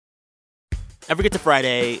Ever get to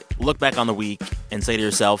Friday, look back on the week, and say to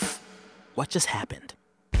yourself, what just happened?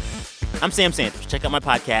 I'm Sam Sanders. Check out my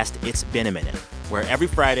podcast, It's Been a Minute, where every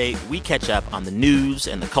Friday we catch up on the news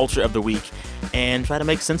and the culture of the week and try to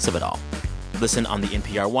make sense of it all. Listen on the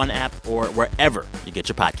NPR One app or wherever you get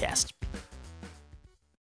your podcast.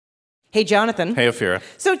 Hey, Jonathan. Hey, Ophira.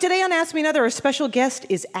 So today on Ask Me Another, our special guest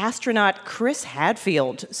is astronaut Chris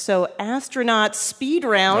Hadfield. So astronaut speed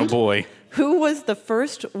round. Oh, boy. Who was the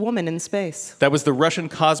first woman in space? That was the Russian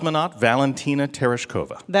cosmonaut Valentina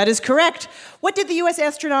Tereshkova. That is correct. What did the U.S.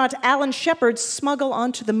 astronaut Alan Shepard smuggle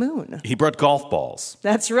onto the moon? He brought golf balls.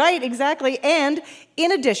 That's right, exactly. And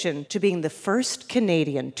in addition to being the first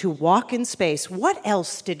Canadian to walk in space, what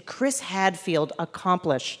else did Chris Hadfield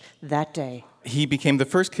accomplish that day? He became the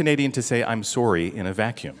first Canadian to say, "I'm sorry," in a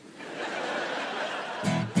vacuum.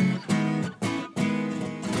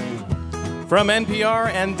 From NPR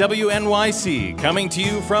and WNYC, coming to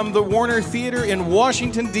you from the Warner Theater in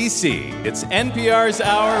Washington, D.C., it's NPR's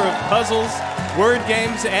hour of puzzles, word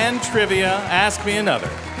games, and trivia. Ask Me Another.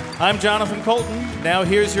 I'm Jonathan Colton. Now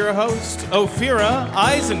here's your host, Ophira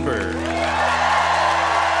Eisenberg.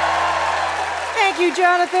 Thank you,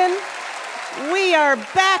 Jonathan. We are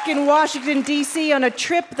back in Washington, D.C. on a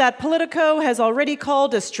trip that Politico has already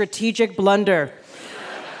called a strategic blunder.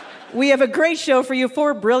 We have a great show for you.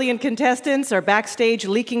 4 brilliant contestants are backstage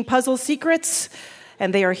leaking puzzle secrets,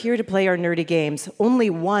 and they are here to play our nerdy games. Only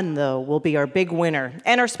one, though, will be our big winner.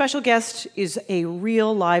 And our special guest is a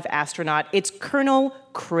real live astronaut. It's Colonel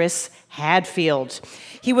Chris Hadfield.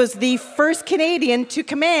 He was the first Canadian to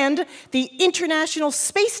command the International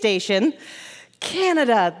Space Station.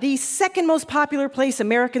 Canada, the second most popular place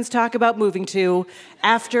Americans talk about moving to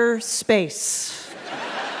after space.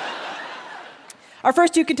 Our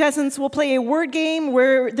first 2 contestants will play a word game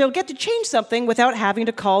where they'll get to change something without having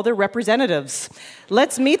to call their representatives.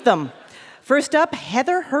 Let's meet them. First up,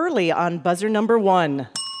 Heather Hurley on buzzer number 1.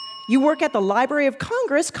 You work at the Library of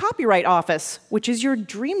Congress Copyright Office, which is your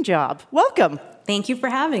dream job. Welcome. Thank you for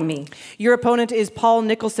having me. Your opponent is Paul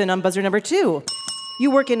Nicholson on buzzer number 2.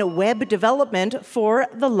 You work in web development for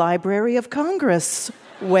the Library of Congress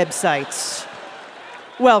websites.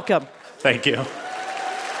 Welcome. Thank you.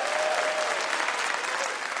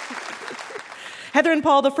 Heather and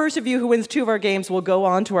Paul, the first of you who wins 2 of our games will go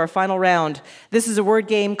on to our final round. This is a word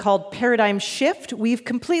game called Paradigm Shift. We've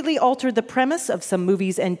completely altered the premise of some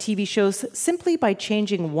movies and TV shows simply by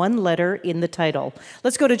changing one letter in the title.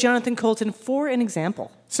 Let's go to Jonathan Colton for an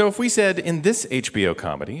example. So if we said, in this HBO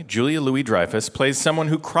comedy, Julia Louis-Dreyfus plays someone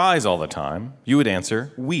who cries all the time, you would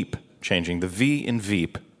answer weep, changing the V in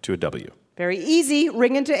Veep to a W. Very easy,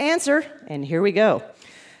 ring in to answer, and here we go.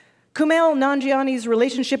 Kumail Nanjiani's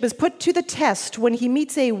relationship is put to the test when he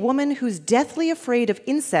meets a woman who's deathly afraid of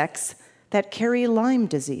insects that carry Lyme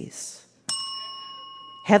disease.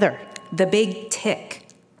 Heather. The Big Tick.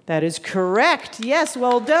 That is correct. Yes,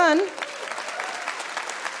 well done.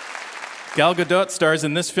 Gal Gadot stars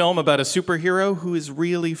in this film about a superhero who is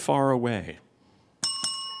really far away.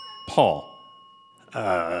 Paul.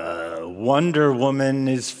 Wonder Woman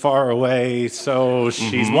is far away, so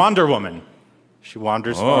she's Wonder Woman. She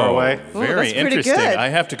wanders far away. Very that's pretty interesting. good. I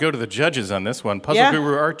have to go to the judges on this one. Puzzle Yeah.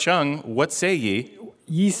 guru Art Chung, what say ye?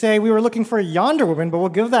 Ye say we were looking for a Yonder Woman, but we'll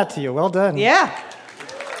give that to you. Well done. Yeah.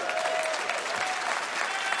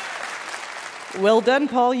 Well done,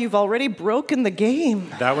 Paul. You've already broken the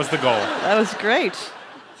game. That was the goal. That was great.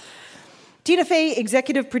 Tina Fey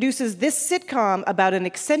executive produces this sitcom about an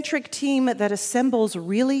eccentric team that assembles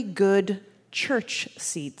really good church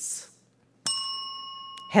seats.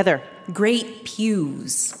 Heather. Great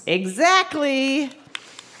Pews. Exactly.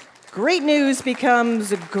 Great news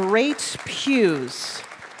becomes great pews.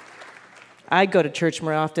 I'd go to church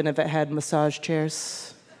more often if it had massage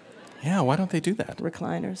chairs, Yeah, why don't they do that?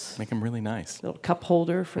 recliners, Make them really nice. little cup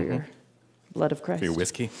holder for your blood of Christ. For your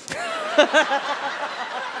whiskey.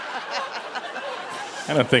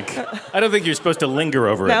 I don't think you're supposed to linger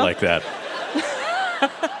over it No? like that.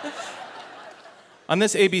 On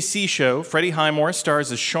this ABC show, Freddie Highmore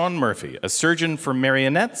stars as Sean Murphy, a surgeon for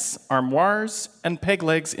marionettes, armoires, and peg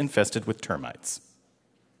legs infested with termites.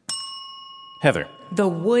 Heather. The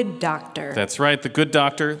Wood Doctor. That's right, the good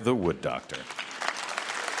doctor, the wood doctor.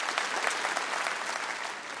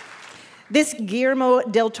 This Guillermo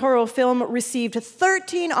del Toro film received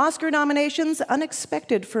 13 Oscar nominations,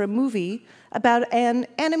 unexpected for a movie about an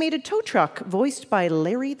animated tow truck voiced by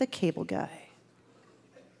Larry the Cable Guy.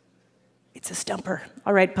 It's a stumper.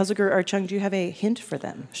 All right, Puzzle Guru Art Chung, do you have a hint for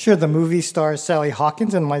them? Sure, the movie stars Sally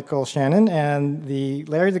Hawkins and Michael Shannon, and the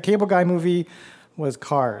Larry the Cable Guy movie was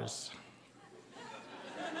Cars.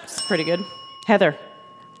 It's pretty good. Heather.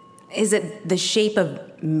 Is it the shape of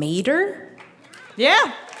Mater?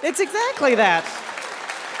 Yeah, it's exactly that.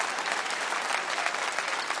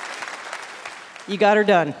 You got her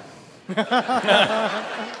done.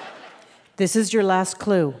 This is your last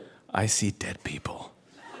clue. I see dead people.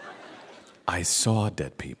 I saw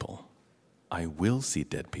dead people. I will see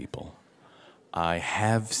dead people. I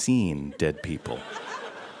have seen dead people.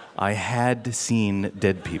 I had seen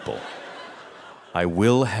dead people. I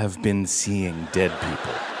will have been seeing dead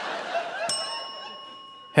people.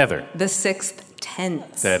 Heather. The sixth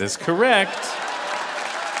tense. That is correct.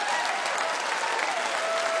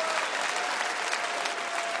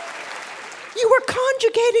 You were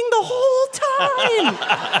conjugating the whole time.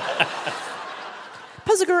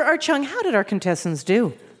 Puzzle Guru Art Chung, how did our contestants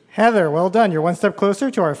do? Heather, well done. You're one step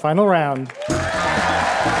closer to our final round.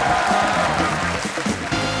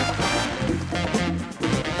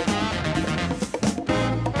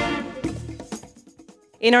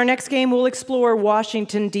 In our next game, we'll explore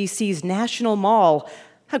Washington, D.C.'s National Mall.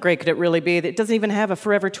 How great could it really be that it doesn't even have a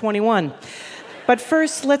Forever 21? But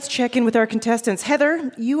first, let's check in with our contestants.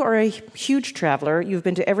 Heather, you are a huge traveler. You've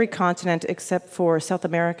been to every continent except for South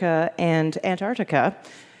America and Antarctica.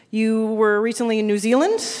 You were recently in New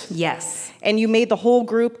Zealand? Yes. And you made the whole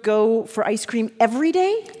group go for ice cream every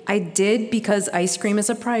day? I did because ice cream is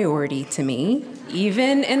a priority to me,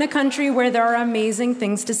 even in a country where there are amazing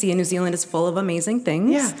things to see. And New Zealand is full of amazing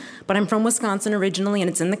things. Yeah. But I'm from Wisconsin originally, and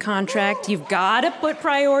it's in the contract. You've got to put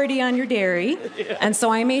priority on your dairy. Yeah. And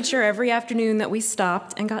so I made sure every afternoon that we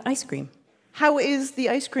stopped and got ice cream. How is the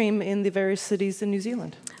ice cream in the various cities in New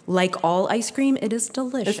Zealand? Like all ice cream, it is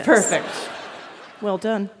delicious. It's perfect. Well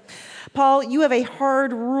done. Paul, you have a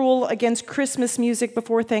hard rule against Christmas music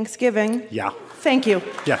before Thanksgiving. Yeah. Thank you.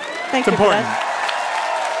 Yeah. Thank it's you important. for that.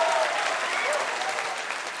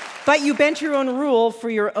 But you bent your own rule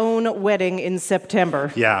for your own wedding in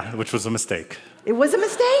September. Yeah, which was a mistake. It was a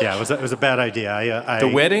mistake? Yeah, it was a bad idea. The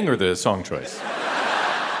wedding or the song choice?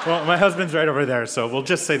 Well, my husband's right over there, so we'll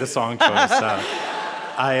just say the song choice.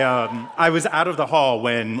 I was out of the hall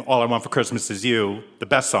when All I Want for Christmas Is You, the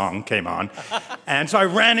best song, came on. And so I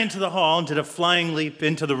ran into the hall and did a flying leap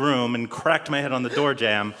into the room and cracked my head on the door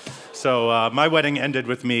jamb. So my wedding ended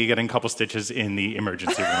with me getting a couple stitches in the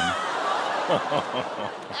emergency room.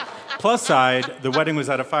 Plus side, the wedding was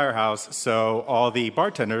at a firehouse, so all the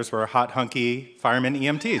bartenders were hot, hunky firemen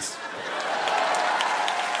EMTs.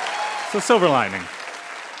 So silver lining.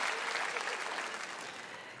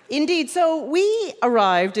 Indeed. So we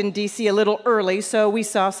arrived in D.C. a little early, so we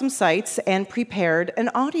saw some sights and prepared an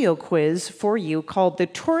audio quiz for you called The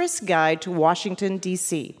Tourist Guide to Washington,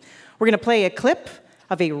 D.C. We're going to play a clip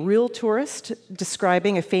of a real tourist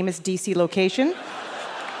describing a famous D.C. location.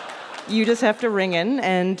 You just have to ring in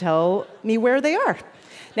and tell me where they are.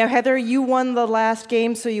 Now, Heather, you won the last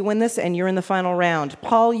game, so you win this, and you're in the final round.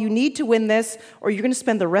 Paul, you need to win this, or you're going to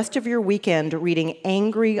spend the rest of your weekend reading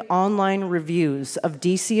angry online reviews of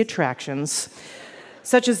D.C. attractions,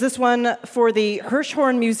 such as this one for the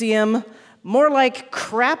Hirshhorn Museum, more like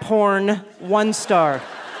Craphorn, 1 star.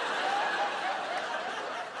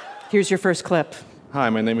 Here's your first clip. Hi,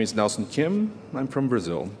 my name is Nelson Kim. I'm from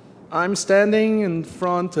Brazil. I'm standing in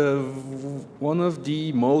front of one of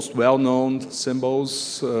the most well-known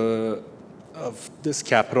symbols of this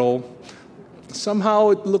capital.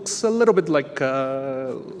 Somehow it looks a little bit like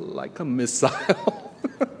a missile.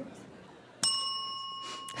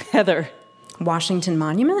 Heather. Washington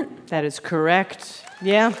Monument? That is correct.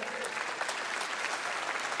 Yeah.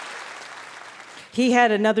 He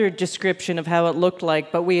had another description of how it looked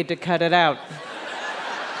like, but we had to cut it out.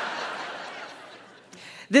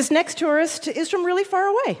 This next tourist is from really far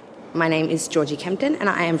away. My name is Georgie Kempton, and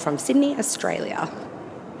I am from Sydney, Australia.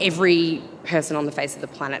 Every person on the face of the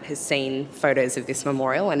planet has seen photos of this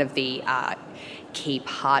memorial and of the key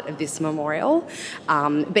part of this memorial.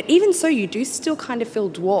 But even so, you do still kind of feel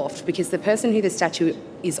dwarfed because the person who the statue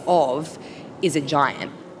is of is a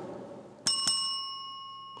giant.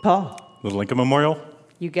 Paul. The Lincoln Memorial?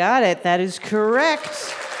 You got it. That is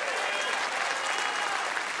correct.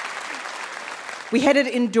 We headed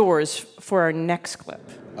indoors for our next clip.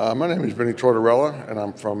 My name is Vinnie Tortorella, and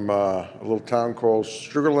I'm from a little town called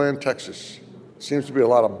Sugarland, Texas. Seems to be a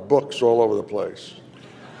lot of books all over the place.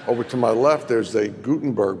 Over to my left, there's the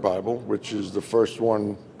Gutenberg Bible, which is the first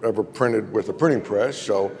one ever printed with a printing press,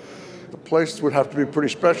 so the place would have to be pretty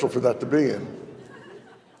special for that to be in.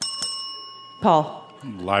 Paul.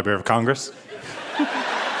 Library of Congress.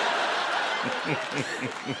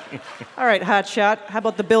 All right, hotshot. How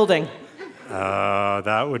about the building?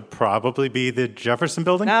 That would probably be the Jefferson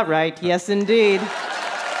Building? Not right. Yes, indeed.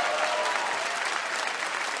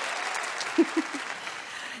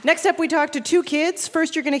 Next up, we talk to two kids.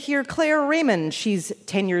 First, you're going to hear Claire Raymond. She's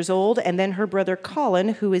 10 years old, and then her brother Colin,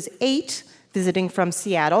 who is 8, visiting from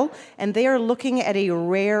Seattle, and they are looking at a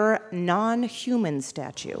rare non-human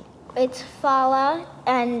statue. It's Fala,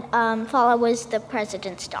 and Fala was the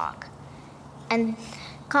president's dog. And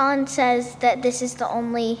Colin says that this is the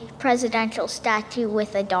only presidential statue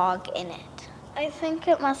with a dog in it. I think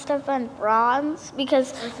it must have been bronze,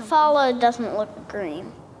 because Fala doesn't look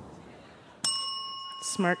green.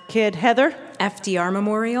 Smart kid. Heather? FDR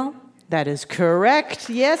Memorial. That is correct.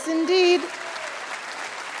 Yes, indeed.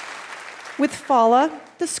 With Fala,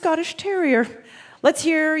 the Scottish Terrier. Let's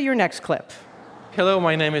hear your next clip. Hello,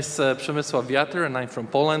 my name is Przemysław Wiatr, and I'm from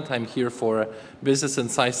Poland. I'm here for business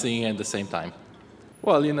and sightseeing at the same time.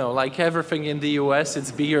 Well, you know, like everything in the US,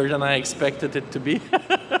 it's bigger than I expected it to be.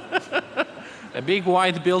 A big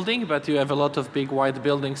white building, but you have a lot of big white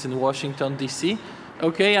buildings in Washington, D.C.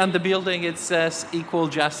 Okay, on the building it says equal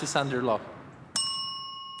justice under law.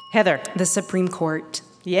 Heather. The Supreme Court.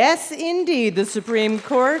 Yes, indeed, the Supreme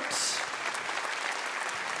Court.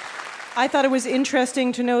 I thought it was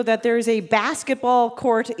interesting to know that there is a basketball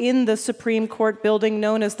court in the Supreme Court building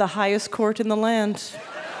known as the highest court in the land.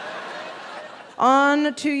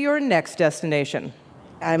 On to your next destination.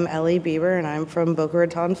 I'm Ellie Bieber, and I'm from Boca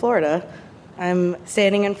Raton, Florida. I'm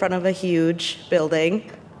standing in front of a huge building,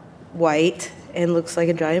 white, and looks like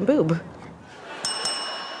a giant boob.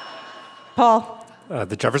 Paul.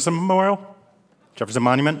 The Jefferson Memorial? Jefferson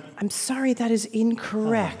Monument? I'm sorry, that is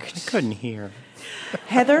incorrect. I couldn't hear.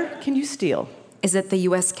 Heather, can you steal? Is it the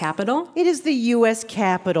U.S. Capitol? It is the U.S.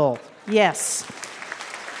 Capitol, yes.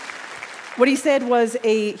 What he said was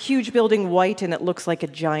a huge building, white, and it looks like a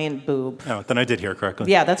giant boob. Oh, then I did hear correctly.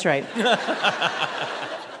 Yeah, that's right.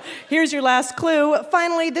 Here's your last clue.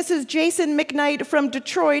 Finally, this is Jason McKnight from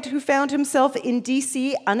Detroit, who found himself in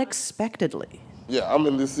D.C. unexpectedly. Yeah, I'm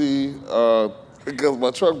in D.C. Because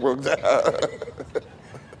my truck broke down.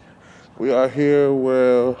 We are here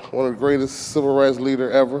where one of the greatest civil rights leader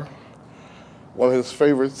ever. One of his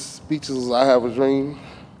favorite speeches is "I Have a Dream."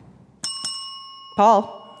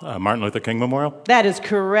 Paul. Martin Luther King Memorial? That is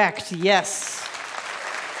correct, yes.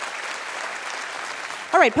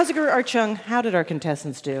 All right, Puzzle Guru Art Chung, how did our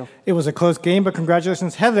contestants do? It was a close game, but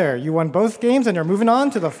congratulations, Heather. You won both games, and you're moving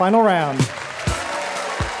on to the final round.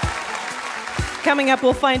 Coming up,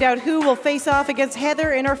 we'll find out who will face off against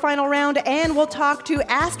Heather in our final round, and we'll talk to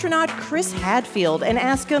astronaut Chris Hadfield and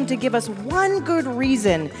ask him to give us one good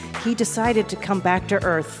reason he decided to come back to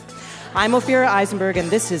Earth. I'm Ophira Eisenberg, and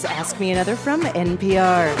this is Ask Me Another from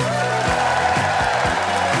NPR.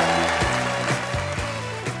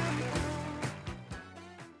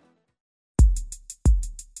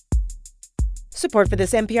 Support for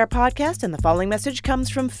this NPR podcast and the following message comes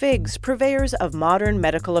from Figs, purveyors of modern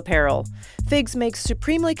medical apparel. Figs makes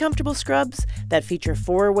supremely comfortable scrubs that feature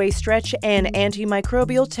 4-way stretch and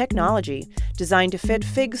antimicrobial technology. Designed to fit,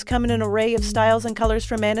 Figs come in an array of styles and colors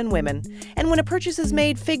for men and women. And when a purchase is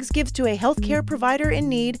made, Figs gives to a healthcare provider in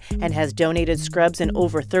need and has donated scrubs in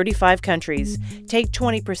over 35 countries. Take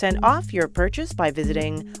 20% off your purchase by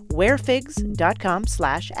visiting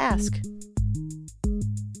wearfigs.com/ask.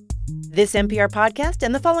 This NPR podcast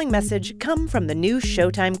and the following message come from the new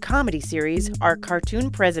Showtime comedy series, Our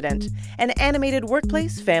Cartoon President, an animated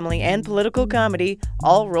workplace, family, and political comedy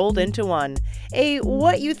all rolled into one. A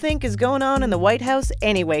what you think is going on in the White House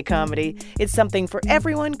anyway comedy. It's something for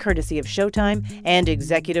everyone, courtesy of Showtime and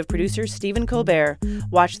executive producer Stephen Colbert.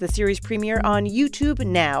 Watch the series premiere on YouTube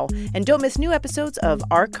now, and don't miss new episodes of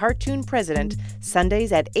Our Cartoon President,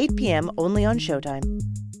 Sundays at 8 p.m. only on Showtime.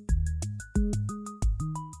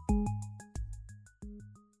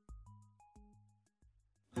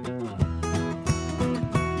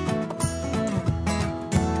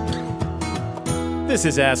 This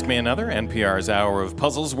is Ask Me Another, NPR's hour of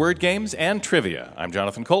puzzles, word games, and trivia. I'm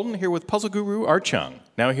Jonathan Colton, here with puzzle guru Art Chung.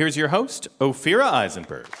 Now here's your host, Ophira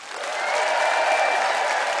Eisenberg.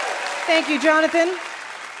 Thank you, Jonathan.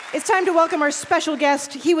 It's time to welcome our special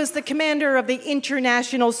guest. He was the commander of the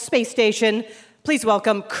International Space Station. Please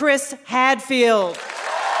welcome Chris Hadfield.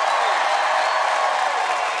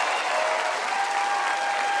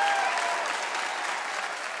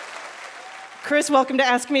 Chris, welcome to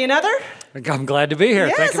Ask Me Another. I'm glad to be here.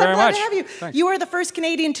 Yes, Thank you very much. I'm glad to have you. Thanks. You are the first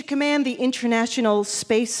Canadian to command the International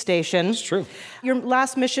Space Station. It's true. Your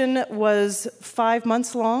last mission was 5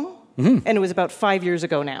 months long, and it was about 5 years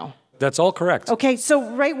ago now. That's all correct. Okay, so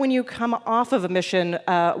right when you come off of a mission,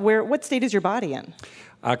 what state is your body in?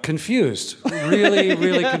 Confused. Really,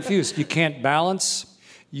 really confused. You can't balance.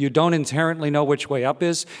 You don't inherently know which way up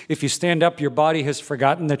is. If you stand up, your body has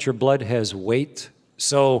forgotten that your blood has weight.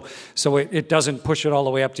 So it doesn't push it all the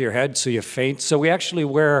way up to your head, so you faint. So we actually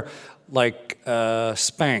wear like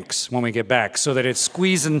Spanx when we get back, so that it's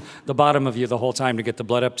squeezing the bottom of you the whole time to get the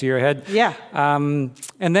blood up to your head. Yeah. And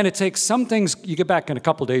then it takes some things, you get back in a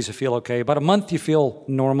couple days, you feel okay. About a month, you feel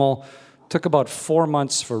normal. Took about 4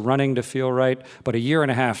 months for running to feel right, but a year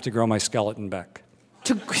and a half to grow my skeleton back.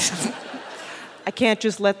 I can't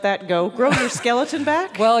just let that go. Grow your skeleton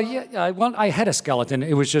back? Well, yeah, I had a skeleton.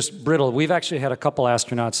 It was just brittle. We've actually had a couple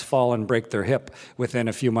astronauts fall and break their hip within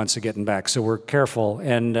a few months of getting back, so we're careful.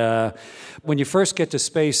 And when you first get to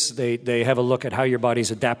space, they have a look at how your body's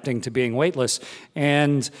adapting to being weightless.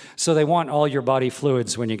 And so they want all your body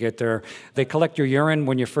fluids when you get there. They collect your urine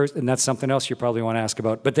when you first, and that's something else you probably want to ask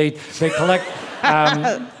about. But they collect...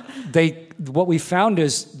 What we found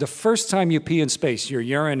is the first time you pee in space, your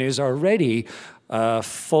urine is already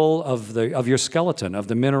full of your skeleton, of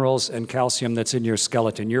the minerals and calcium that's in your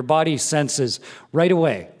skeleton. Your body senses right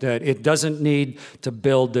away that it doesn't need to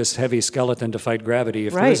build this heavy skeleton to fight gravity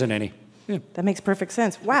if there isn't any. Yeah. That makes perfect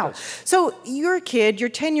sense. Wow. So you're a kid, you're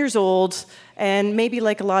 10 years old, and maybe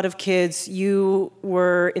like a lot of kids, you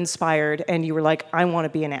were inspired and you were like, I want to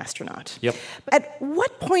be an astronaut. Yep. At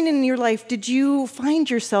what point in your life did you find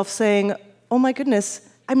yourself saying, oh my goodness,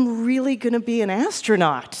 I'm really going to be an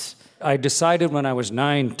astronaut? I decided when I was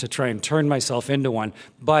 9 to try and turn myself into one,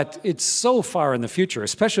 but it's so far in the future,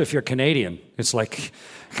 especially if you're Canadian. It's like,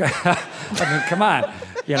 I mean, come on.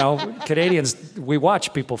 You know, Canadians, we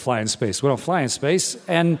watch people fly in space. We don't fly in space.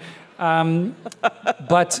 And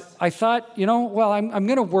but I thought, well, I'm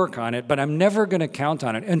going to work on it, but I'm never going to count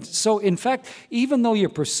on it. And so, in fact, even though you're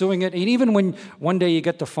pursuing it, and even when one day you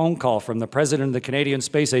get the phone call from the president of the Canadian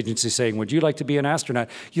Space Agency saying, would you like to be an astronaut,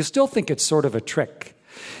 you still think it's sort of a trick.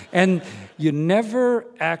 And you never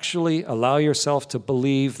actually allow yourself to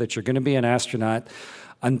believe that you're going to be an astronaut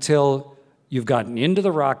until you've gotten into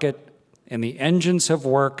the rocket and the engines have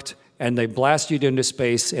worked and they blast you into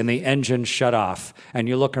space and the engine shut off. And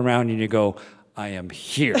you look around and you go, I am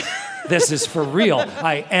here. This is for real.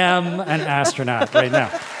 I am an astronaut right now.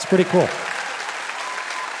 It's pretty cool.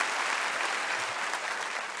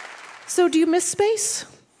 So do you miss space?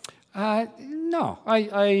 No.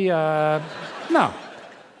 No.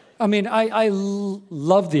 I mean, I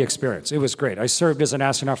loved the experience. It was great. I served as an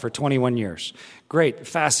astronaut for 21 years. Great,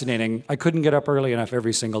 fascinating. I couldn't get up early enough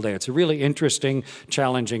every single day. It's a really interesting,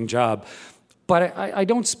 challenging job. But I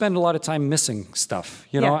don't spend a lot of time missing stuff.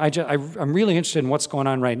 You know, I'm really interested in what's going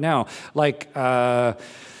on right now. Like,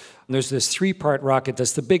 there's this 3-part rocket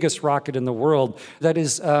that's the biggest rocket in the world that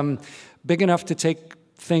is big enough to take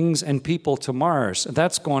things and people to Mars.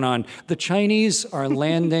 That's going on. The Chinese are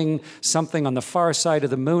landing something on the far side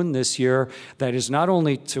of the moon this year that is not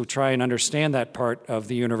only to try and understand that part of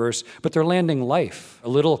the universe, but they're landing life. A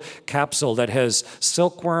little capsule that has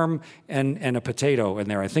silkworm and a potato in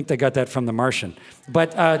there. I think they got that from The Martian.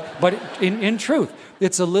 But in truth,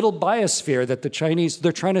 it's a little biosphere that the Chinese,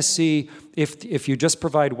 they're trying to see if you just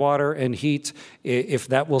provide water and heat, if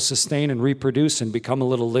that will sustain and reproduce and become a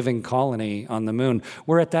little living colony on the moon.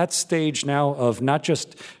 We're at that stage now of not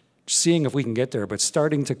just seeing if we can get there, but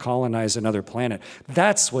starting to colonize another planet.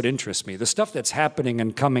 That's what interests me, the stuff that's happening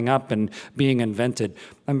and coming up and being invented.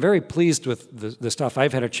 I'm very pleased with the stuff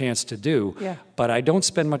I've had a chance to do, but I don't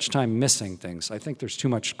spend much time missing things. I think there's too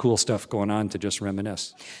much cool stuff going on to just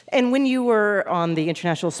reminisce. And when you were on the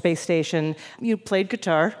International Space Station, you played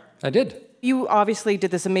guitar. I did. You obviously did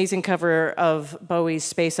this amazing cover of Bowie's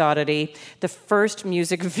Space Oddity, the first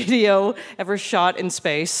music video ever shot in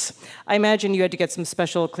space. I imagine you had to get some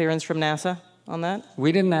special clearance from NASA on that?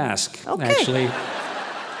 We didn't ask, actually.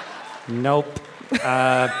 Nope.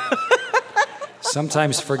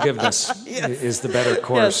 Sometimes forgiveness is the better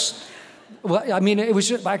course. Yes. Well, I mean, it was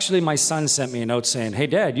just, actually my son sent me a note saying, hey,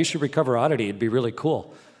 Dad, you should recover Oddity. It'd be really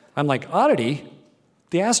cool. I'm like, Oddity?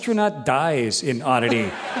 The astronaut dies in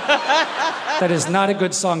Oddity. That is not a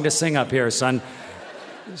good song to sing up here, son.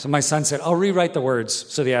 So my son said, I'll rewrite the words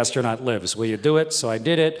so the astronaut lives. Will you do it? So I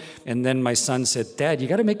did it. And then my son said, Dad, you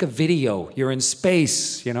got to make a video. You're in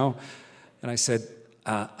space, you know? And I said,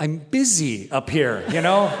 I'm busy up here, you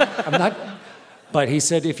know? I'm not... But he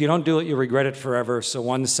said, if you don't do it, you'll regret it forever. So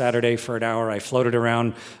one Saturday for an hour, I floated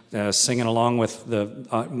around singing along with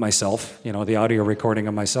myself, you know, the audio recording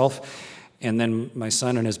of myself. And then my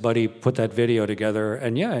son and his buddy put that video together,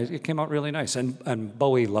 and it came out really nice. And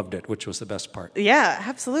Bowie loved it, which was the best part. Yeah,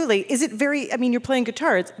 absolutely. Is it you're playing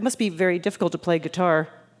guitar. It must be very difficult to play guitar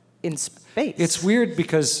in space. It's weird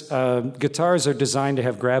because guitars are designed to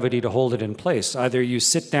have gravity to hold it in place. Either you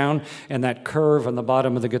sit down and that curve on the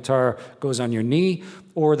bottom of the guitar goes on your knee,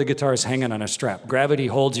 or the guitar is hanging on a strap. Gravity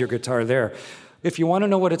holds your guitar there. If you want to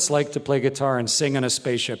know what it's like to play guitar and sing on a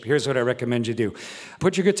spaceship, here's what I recommend you do.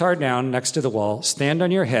 Put your guitar down next to the wall, stand on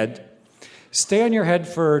your head, stay on your head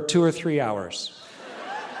for 2 or 3 hours.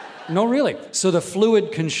 No, really. So the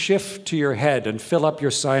fluid can shift to your head and fill up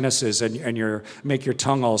your sinuses and make your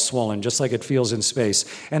tongue all swollen, just like it feels in space.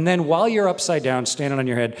 And then while you're upside down, standing on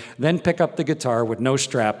your head, then pick up the guitar with no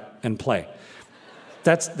strap and play.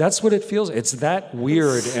 That's what it feels. It's that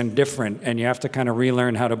weird and different, and you have to kind of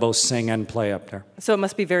relearn how to both sing and play up there. So it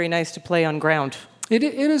must be very nice to play on ground. It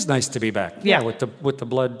is nice to be back. Yeah. With the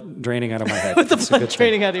blood draining out of my head. With the blood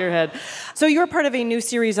draining out of your head. So you're part of a new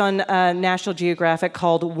series on National Geographic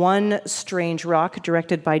called One Strange Rock,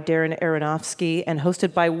 directed by Darren Aronofsky and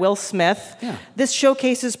hosted by Will Smith. Yeah. This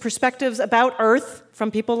showcases perspectives about Earth from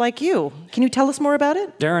people like you. Can you tell us more about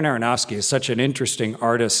it? Darren Aronofsky is such an interesting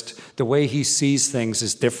artist. The way he sees things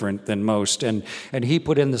is different than most. And he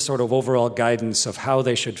put in the sort of overall guidance of how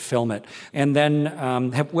they should film it. And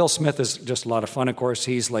then Will Smith is just a lot of fun, of course.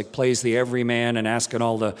 He's like plays the everyman and asking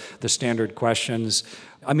all the standard questions.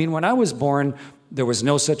 I mean, when I was born, there was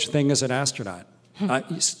no such thing as an astronaut.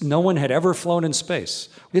 No one had ever flown in space.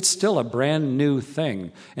 It's still a brand new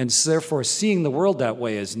thing. And so therefore, seeing the world that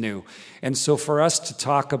way is new. And so for us to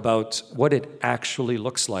talk about what it actually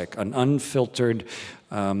looks like, an unfiltered,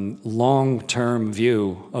 long-term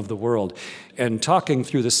view of the world, and talking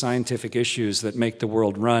through the scientific issues that make the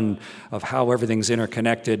world run, of how everything's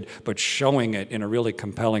interconnected, but showing it in a really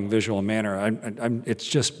compelling visual manner, it's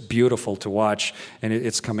just beautiful to watch, and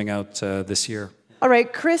it's coming out this year. All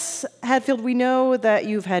right, Chris Hadfield, we know that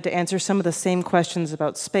you've had to answer some of the same questions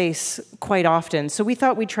about space quite often, so we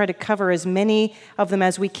thought we'd try to cover as many of them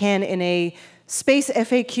as we can in a Space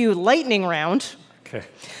FAQ lightning round. Okay.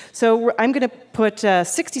 So I'm going to put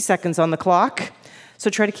 60 seconds on the clock,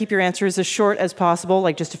 so try to keep your answers as short as possible,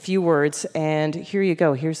 like just a few words, and here you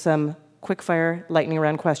go. Here's some quick-fire lightning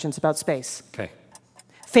round questions about space. Okay.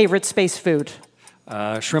 Favorite space food?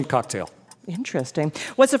 Shrimp cocktail. Interesting.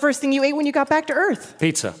 What's the first thing you ate when you got back to Earth?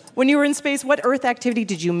 Pizza. When you were in space, what Earth activity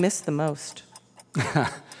did you miss the most? All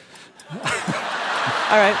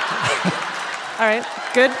right. All right,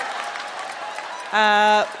 good.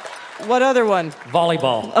 What other one?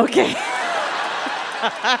 Volleyball. Okay.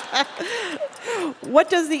 What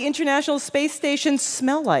does the International Space Station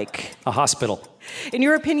smell like? A hospital. In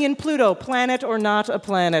your opinion, Pluto, planet or not a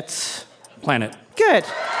planet? Planet. Good.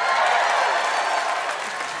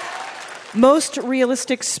 Most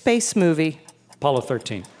realistic space movie? Apollo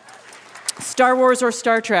 13. Star Wars or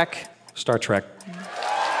Star Trek? Star Trek.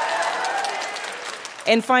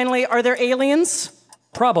 And finally, are there aliens?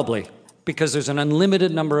 Probably, because there's an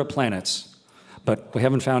unlimited number of planets. But we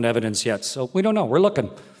haven't found evidence yet, so we don't know. We're looking.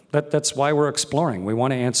 That's why we're exploring. We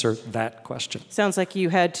want to answer that question. Sounds like you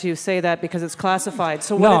had to say that because it's classified.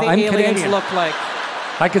 So what do the I'm aliens Canadian. look like?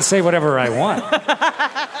 I can say whatever I want.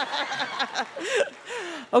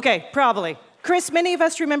 Okay, probably. Chris, many of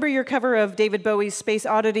us remember your cover of David Bowie's Space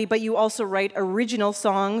Oddity, but you also write original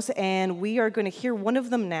songs, and we are going to hear one of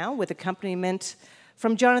them now with accompaniment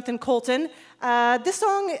from Jonathan Coulton. This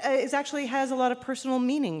song actually has a lot of personal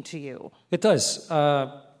meaning to you. It does.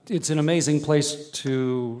 It's an amazing place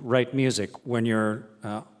to write music when you're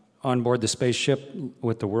on board the spaceship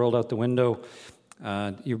with the world out the window.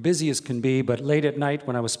 You're busy as can be, but late at night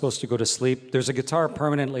when I was supposed to go to sleep, there's a guitar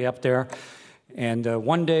permanently up there. And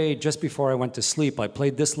one day, just before I went to sleep, I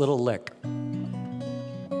played this little lick.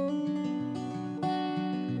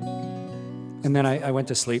 And then I went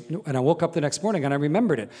to sleep, and I woke up the next morning, and I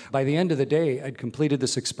remembered it. By the end of the day, I'd completed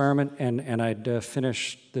this experiment, and I'd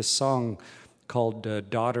finished this song called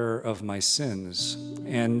Daughter of My Sins.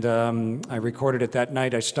 And I recorded it that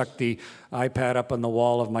night. I stuck the iPad up on the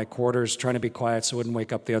wall of my quarters, trying to be quiet so it wouldn't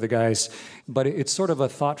wake up the other guys. But it's sort of a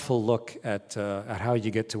thoughtful look at how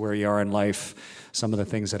you get to where you are in life, some of the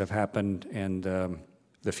things that have happened, and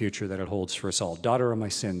the future that it holds for us all. Daughter of My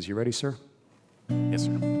Sins. You ready, sir? Yes,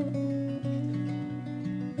 sir.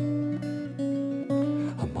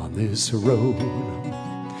 I'm on this road,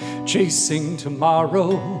 chasing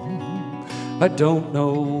tomorrow. I don't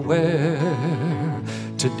know where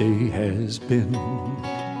today has been,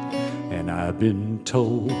 and I've been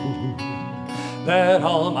told that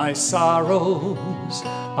all my sorrows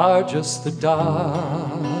are just the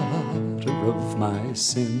daughter of my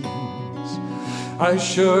sins. I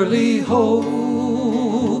surely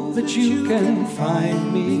hope that you can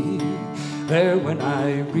find me there when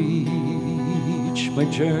I reach my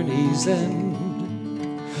journey's end.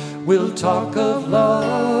 We'll talk of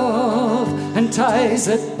love and ties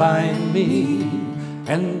that bind me,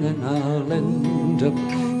 and then I'll end up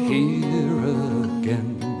here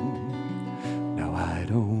again. Now I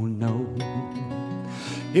don't know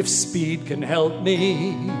if speed can help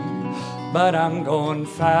me, but I'm going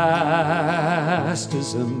fast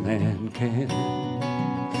as a man can.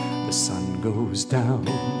 The sun goes down,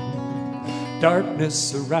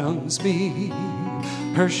 darkness surrounds me,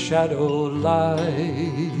 her shadow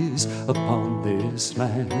lies upon this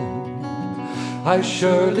land. I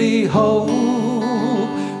surely hope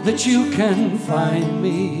that you can find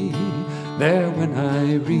me there when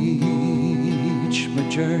I reach my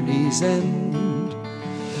journey's end.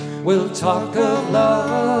 We'll talk of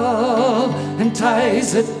love and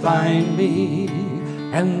ties that bind me,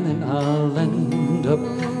 and then I'll end up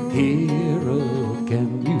here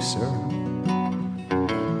again. You, sir.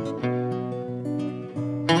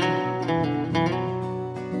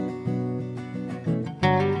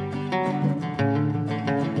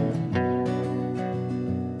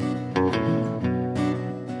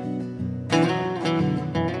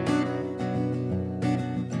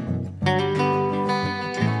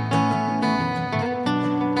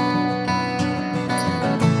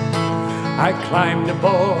 I climbed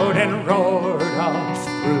aboard and roared off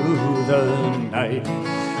through the night.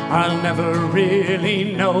 I'll never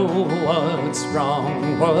really know what's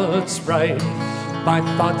wrong, what's right. My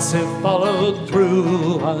thoughts have followed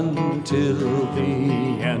through until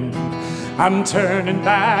the end. I'm turning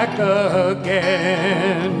back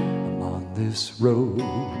again. I'm on this road,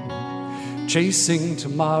 chasing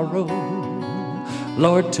tomorrow.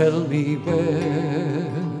 Lord, tell me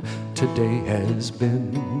where today has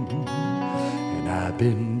been. I've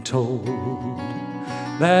been told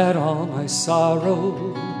that all my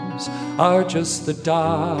sorrows are just the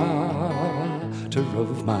daughter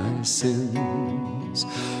of my sins.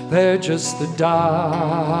 They're just the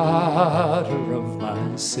daughter of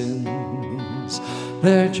my sins.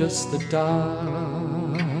 They're just the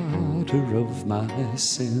daughter of my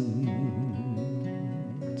sins.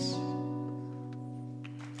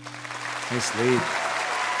 Nice lead.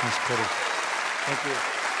 Nice pretty. Thank you.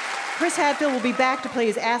 Chris Hadfield will be back to play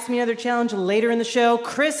his Ask Me Another challenge later in the show.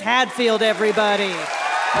 Chris Hadfield, everybody.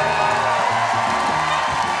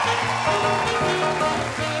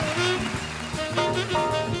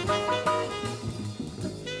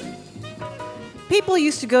 People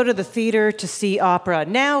used to go to the theater to see opera.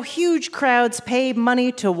 Now, huge crowds pay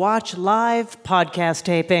money to watch live podcast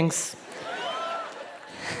tapings.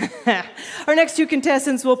 Our next two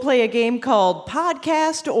contestants will play a game called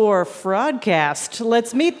Podcast or Fraudcast.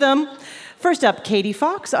 Let's meet them. First up, Katie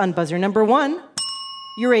Fox on buzzer number 1.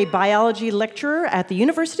 You're a biology lecturer at the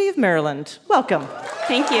University of Maryland. Welcome.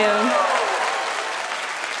 Thank you.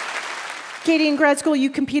 Katie, in grad school, you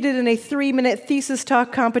competed in a 3-minute thesis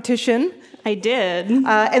talk competition. I did.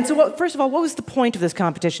 And so, first of all, what was the point of this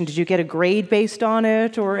competition? Did you get a grade based on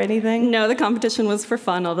it or anything? No, the competition was for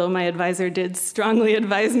fun, although my advisor did strongly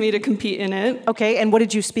advise me to compete in it. Okay, and what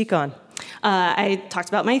did you speak on? I talked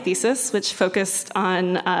about my thesis, which focused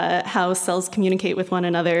on how cells communicate with one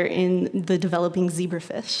another in the developing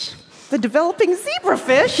zebrafish. The developing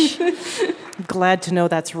zebrafish? I'm glad to know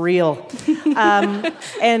that's real.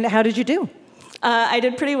 And how did you do? I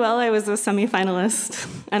did pretty well. I was a semifinalist,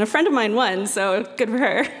 and a friend of mine won, so good for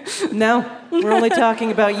her. No, we're only talking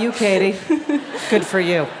about you, Katie. Good for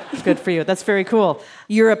you. Good for you. That's very cool.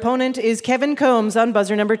 Your opponent is Kevin Combs on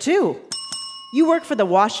buzzer number 2. You work for the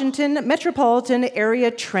Washington Metropolitan Area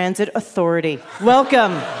Transit Authority.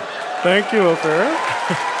 Welcome. Thank you, Ophira.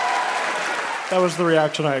 That was the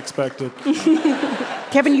reaction I expected.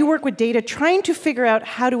 Kevin, you work with data trying to figure out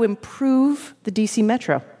how to improve the DC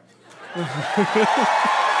Metro.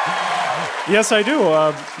 Yes, I do.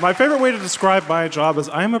 My favorite way to describe my job is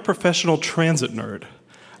I'm a professional transit nerd.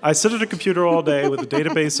 I sit at a computer all day with a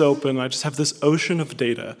database open. I just have this ocean of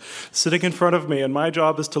data sitting in front of me, and my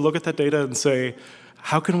job is to look at that data and say,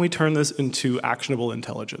 how can we turn this into actionable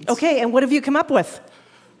intelligence? Okay, and what have you come up with?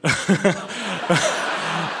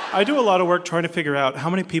 I do a lot of work trying to figure out how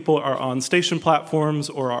many people are on station platforms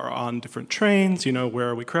or are on different trains. You know, where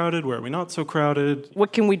are we crowded? Where are we not so crowded?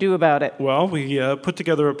 What can we do about it? Well, we put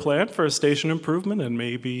together a plan for a station improvement, and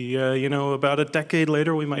maybe, about a decade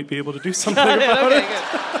later, we might be able to do something about it.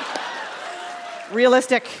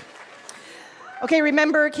 Realistic. Okay,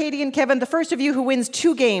 remember, Katie and Kevin, the first of you who wins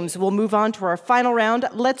 2 games will move on to our final round.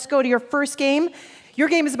 Let's go to your first game. Your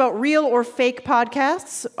game is about real or fake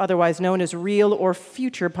podcasts, otherwise known as real or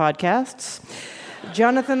future podcasts.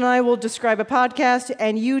 Jonathan and I will describe a podcast,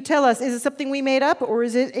 and you tell us, is it something we made up, or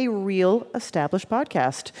is it a real, established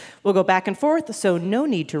podcast? We'll go back and forth, so no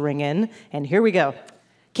need to ring in. And here we go.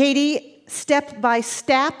 Katie, step by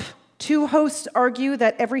step Two hosts argue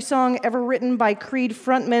that every song ever written by Creed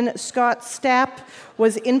frontman Scott Stapp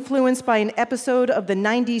was influenced by an episode of the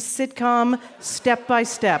 90s sitcom Step by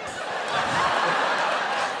Step.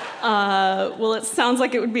 Well, it sounds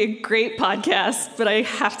like it would be a great podcast, but I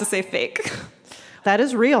have to say fake. That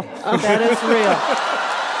is real. That is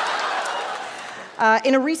real.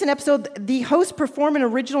 In a recent episode, the host performed an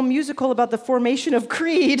original musical about the formation of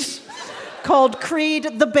Creed called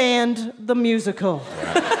Creed, the Band, the Musical.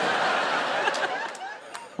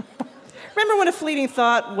 Remember when A Fleeting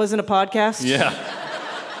Thought wasn't a podcast? Yeah.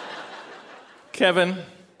 Kevin,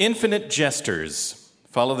 Infinite Jesters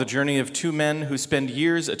follow the journey of two men who spend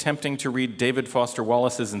years attempting to read David Foster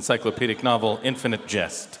Wallace's encyclopedic novel, Infinite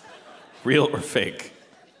Jest. Real or fake?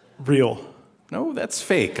 Real. No, that's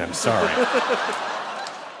fake. I'm sorry.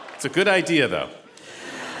 It's a good idea, though.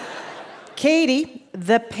 Katie,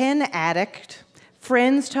 the pen addict.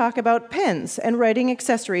 Friends talk about pens and writing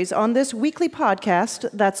accessories on this weekly podcast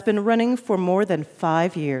that's been running for more than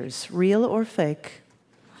 5 years. Real or fake?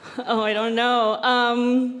 Oh, I don't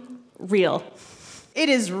know. Real. It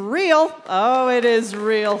is real. Oh, it is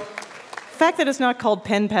real. The fact that it's not called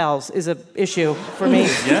Pen Pals is an issue for me.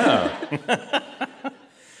 Yeah.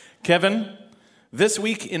 Kevin, This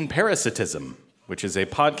Week in Parasitism, which is a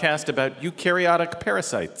podcast about eukaryotic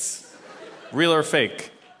parasites. Real or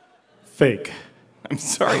fake? Fake. I'm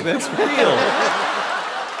sorry, that's real.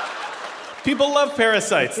 People love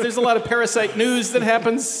parasites. There's a lot of parasite news that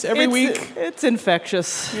happens every week. It's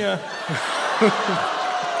infectious. Yeah.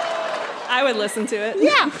 I would listen to it.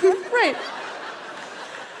 Yeah, right.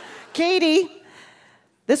 Katie,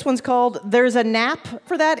 this one's called There's a Nap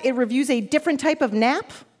for that. It reviews a different type of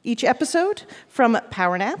nap each episode, from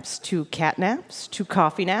power naps to cat naps to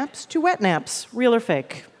coffee naps to wet naps. Real or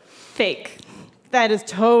fake? Fake. That is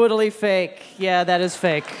totally fake. Yeah, that is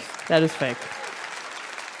fake. That is fake.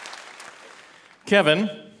 Kevin,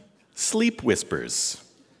 Sleep Whispers.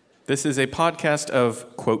 This is a podcast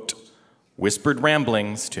of, quote, whispered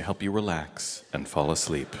ramblings to help you relax and fall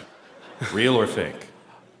asleep. Real or fake?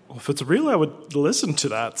 Well, if it's real, I would listen to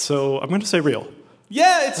that, so I'm going to say real.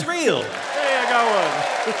 Yeah, it's real. Hey, I got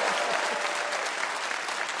one.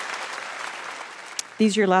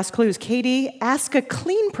 These are your last clues. Katie, ask a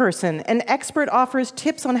clean person. An expert offers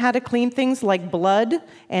tips on how to clean things like blood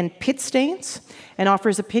and pit stains, and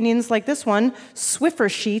offers opinions like this one: Swiffer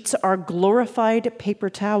sheets are glorified paper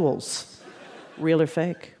towels. Real or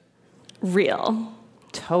fake? Real.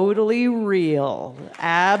 Totally real.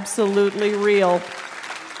 Absolutely real.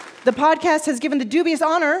 The podcast has given the dubious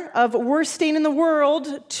honor of worst stain in the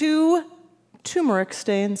world to turmeric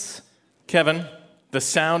stains. Kevin, The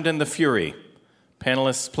Sound and the Fury.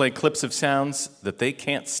 Panelists play clips of sounds that they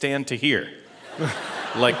can't stand to hear.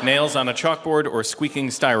 Like nails on a chalkboard or squeaking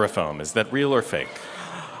styrofoam. Is that real or fake?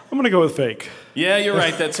 I'm going to go with fake. Yeah, you're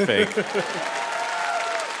right, that's fake.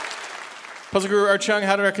 Puzzle Guru Art Chung,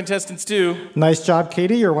 how did our contestants do? Nice job,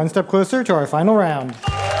 Katie. You're one step closer to our final round.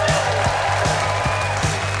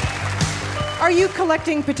 Are you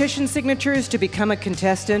collecting petition signatures to become a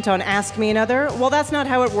contestant on Ask Me Another? Well, that's not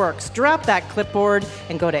how it works. Drop that clipboard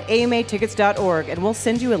and go to amatickets.org, and we'll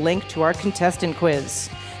send you a link to our contestant quiz.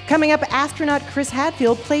 Coming up, astronaut Chris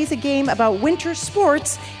Hadfield plays a game about winter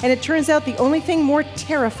sports, and it turns out the only thing more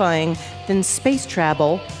terrifying than space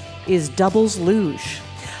travel is doubles luge.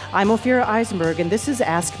 I'm Ophira Eisenberg, and this is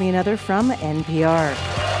Ask Me Another from NPR.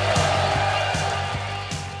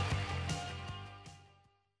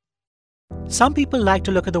 Some people like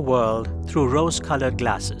to look at the world through rose-colored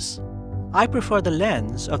glasses. I prefer the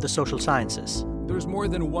lens of the social sciences. There's more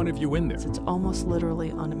than one of you in there. It's almost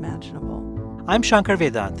literally unimaginable. I'm Shankar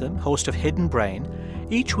Vedantam, host of Hidden Brain.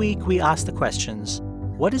 Each week we ask the questions,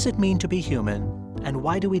 what does it mean to be human, and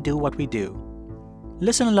why do we do what we do?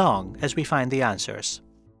 Listen along as we find the answers.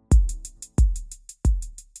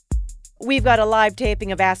 We've got a live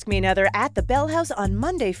taping of Ask Me Another at the Bell House on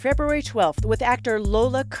Monday, February 12th with actor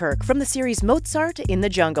Lola Kirk from the series Mozart in the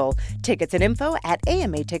Jungle. Tickets and info at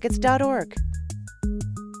amatickets.org.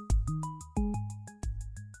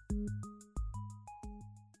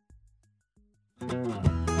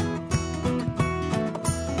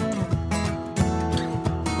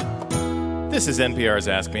 This is NPR's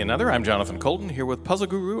Ask Me Another. I'm Jonathan Colton, here with Puzzle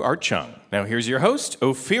Guru Art Chung. Now here's your host,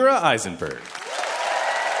 Ophira Eisenberg.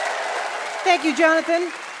 Thank you,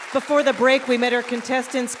 Jonathan. Before the break, we met our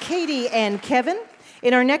contestants, Katie and Kevin.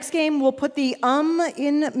 In our next game, we'll put the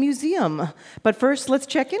in museum. But first, let's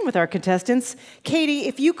check in with our contestants. Katie,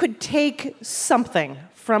 if you could take something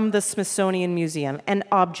from the Smithsonian Museum, an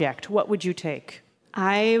object, what would you take?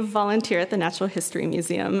 I volunteer at the Natural History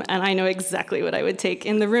Museum, and I know exactly what I would take.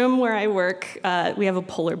 In the room where I work, we have a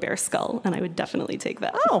polar bear skull, and I would definitely take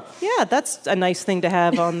that. Oh, yeah, that's a nice thing to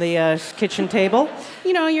have on the kitchen table.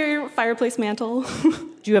 You know, your fireplace mantle.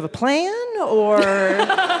 Do you have a plan, or...?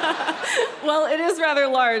 Well, it is rather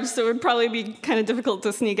large, so it would probably be kind of difficult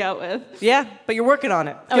to sneak out with. Yeah, but you're working on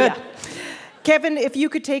it. Oh, Good. yeah. Kevin, if you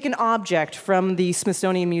could take an object from the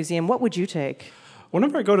Smithsonian Museum, what would you take?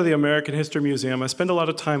 Whenever I go to the American History Museum, I spend a lot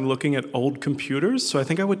of time looking at old computers, so I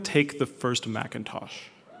think I would take the first Macintosh.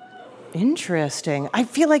 Interesting. I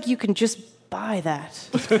feel like you can just buy that.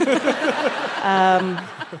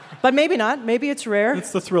 But maybe not. Maybe it's rare.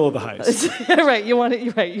 It's the thrill of the heist. Right. You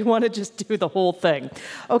want to just do the whole thing.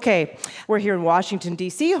 Okay. We're here in Washington,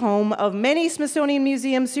 D.C., home of many Smithsonian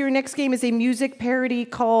museums. So your next game is a music parody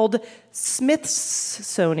called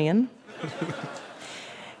Smithsonian.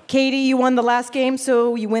 Katie, you won the last game,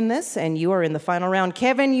 so you win this, and you are in the final round.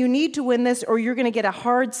 Kevin, you need to win this, or you're going to get a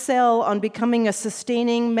hard sell on becoming a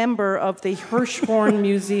sustaining member of the Hirshhorn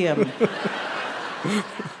Museum.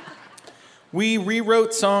 We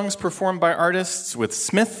rewrote songs performed by artists with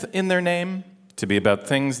Smith in their name to be about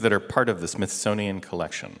things that are part of the Smithsonian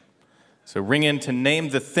collection. So ring in to name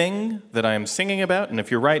the thing that I am singing about, and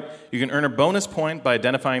if you're right, you can earn a bonus point by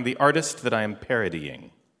identifying the artist that I am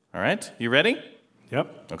parodying. All right? You ready?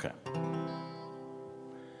 Yep. Okay.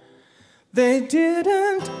 They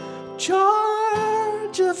didn't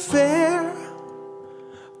charge a fare.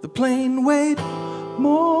 The plane weighed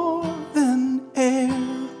more than air.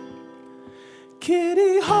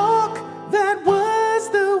 Kitty Hawk, that was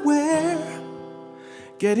the where.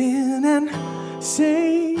 Get in and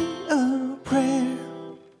say a prayer.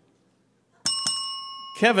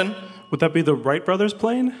 Kevin. Would that be the Wright Brothers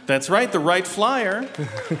plane? That's right, the Wright Flyer.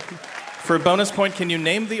 For a bonus point, can you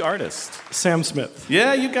name the artist? Sam Smith.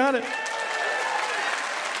 Yeah, you got it.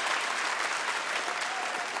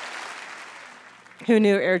 Who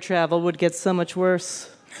knew air travel would get so much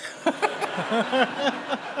worse?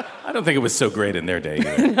 I don't think it was so great in their day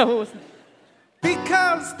either. No, it wasn't.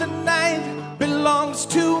 Because the night belongs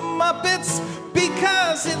to Muppets.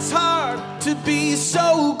 Because it's hard to be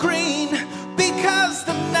so green. Because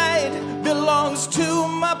the night belongs to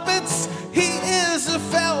Muppets. He is a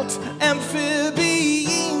felt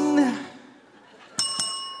amphibian.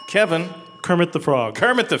 Kevin. Kermit the Frog.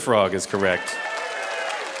 Kermit the Frog is correct.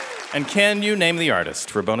 And can you name the artist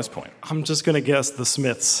for a bonus point? I'm just going to guess the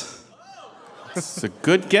Smiths. It's a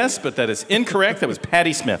good guess, but that is incorrect. That was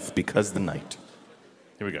Patti Smith, Because the Night.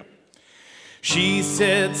 Here we go. She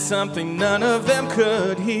said something none of them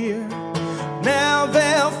could hear. Now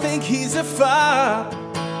they'll think he's a fop.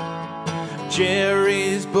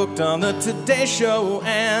 Jerry's booked on the Today Show,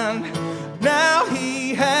 and now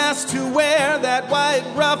he has to wear that white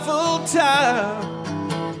ruffled top.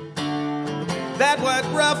 That white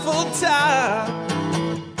ruffled top.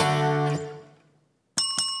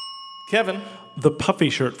 Kevin. The puffy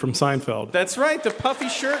shirt from Seinfeld. That's right, the puffy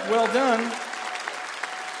shirt. Well done.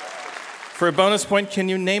 For a bonus point, can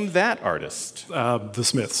you name that artist? The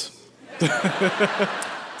Smiths.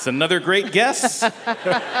 It's another great guess,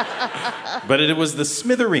 but it was the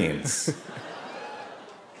Smithereens.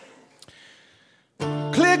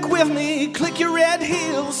 Click with me, click your red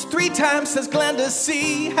heels 3 times, says Glenn, to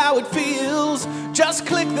see how it feels. Just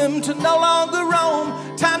click them to no longer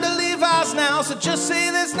roam. Time to leave ours now, so just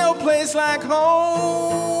say there's no place like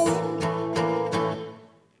home.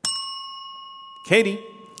 Katie.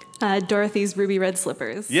 Dorothy's Ruby Red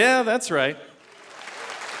Slippers. Yeah, that's right.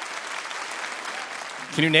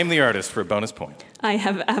 Can you name the artist for a bonus point? I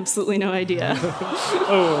have absolutely no idea.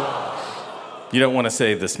 You don't want to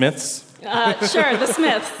say the Smiths? Sure, the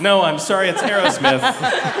Smiths. No, I'm sorry, it's Aerosmith.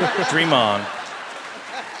 Dream on.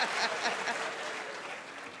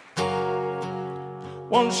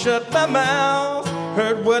 Won't shut my mouth,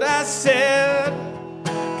 heard what I said.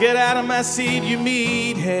 Get out of my seat, you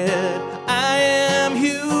meathead. I am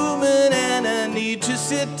human and I need to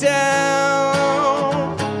sit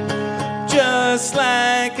down, just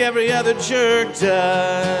like every other jerk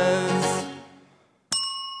does.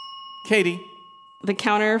 Katie. The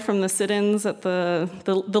counter from the sit-ins at the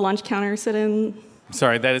lunch counter sit-in.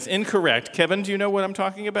 Sorry, that is incorrect. Kevin, do you know what I'm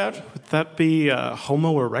talking about? Would that be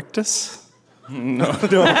Homo erectus? No.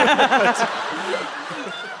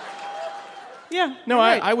 Yeah. No,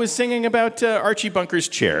 right. I was singing about Archie Bunker's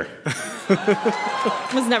chair.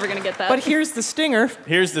 Was never going to get that. But here's the stinger.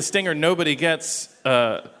 Here's the stinger. Nobody gets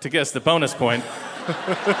to guess the bonus point.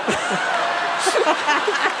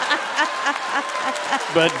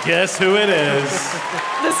 But guess who it is?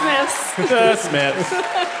 The Smiths. The Smiths.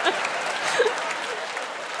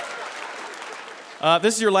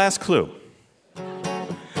 This is your last clue.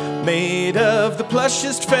 Made of the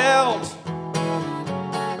plushest felt,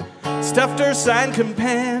 stuffed ursine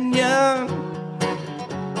companion,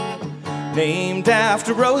 named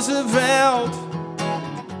after Roosevelt.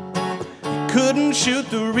 You couldn't shoot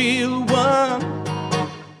the real one.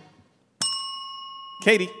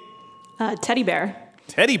 Katie. Teddy bear.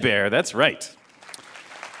 Teddy bear, that's right.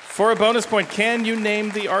 For a bonus point, can you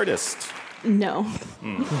name the artist? No.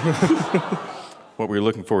 What we're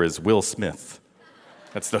looking for is Will Smith.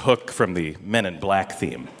 That's the hook from the Men in Black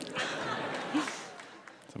theme.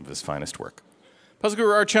 Some of his finest work. Puzzle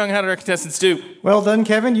Guru Art Chung, how did our contestants do? Well done,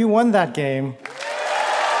 Kevin. You won that game.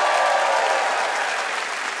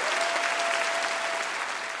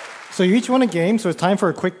 So you each won a game, so it's time for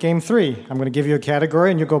a quick game 3. I'm going to give you a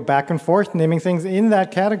category, and you go back and forth naming things in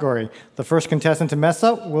that category. The first contestant to mess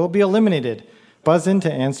up will be eliminated. Buzz in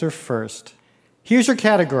to answer first. Here's your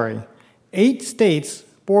category. 8 states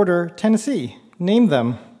border Tennessee. Name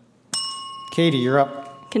them. Katie, you're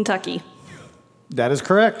up. Kentucky. That is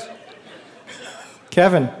correct.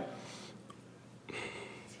 Kevin.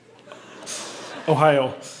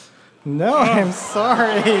 Ohio. No, I'm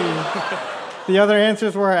sorry. The other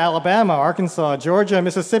answers were Alabama, Arkansas, Georgia,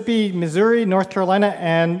 Mississippi, Missouri, North Carolina,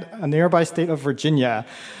 and a nearby state of Virginia.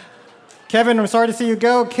 Kevin, I'm sorry to see you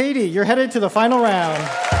go. Katie, you're headed to the final round.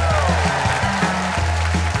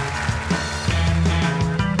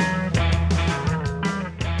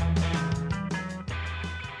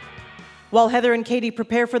 While Heather and Katie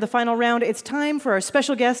prepare for the final round, it's time for our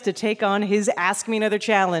special guest to take on his Ask Me Another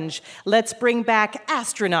challenge. Let's bring back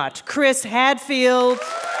astronaut Chris Hadfield.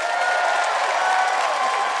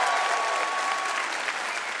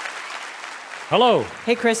 Hello.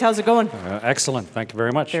 Hey, Chris, how's it going? Excellent. Thank you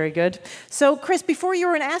very much. Very good. So, Chris, before you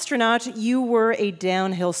were an astronaut, you were a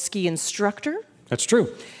downhill ski instructor. That's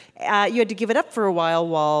true. You had to give it up for a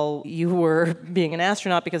while you were being an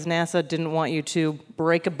astronaut because NASA didn't want you to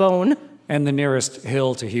break a bone. And the nearest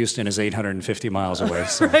hill to Houston is 850 miles away.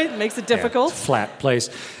 So, right? Makes it difficult. Yeah, flat place.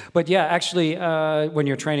 But yeah, actually, when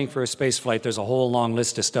you're training for a space flight, there's a whole long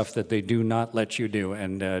list of stuff that they do not let you do,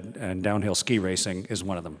 and downhill ski racing is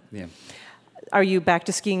one of them. Yeah. Are you back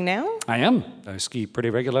to skiing now? I am. I ski pretty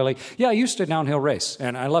regularly. Yeah, I used to downhill race,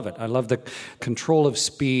 and I love it. I love the control of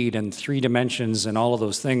speed and 3 dimensions and all of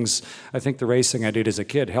those things. I think the racing I did as a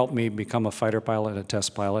kid helped me become a fighter pilot, a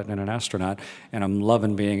test pilot, and an astronaut, and I'm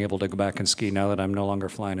loving being able to go back and ski now that I'm no longer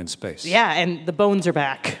flying in space. Yeah, and the bones are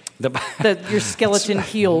back. Your skeleton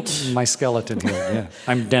healed. My skeleton healed, yeah.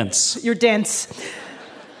 I'm dense. You're dense.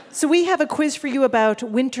 So we have a quiz for you about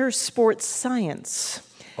winter sports science.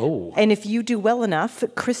 Oh. And if you do well enough,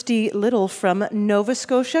 Christy Little from Nova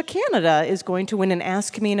Scotia, Canada, is going to win an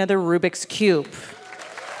Ask Me Another Rubik's Cube.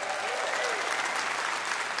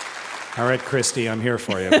 All right, Christy, I'm here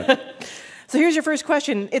for you. So here's your first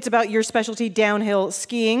question. It's about your specialty, downhill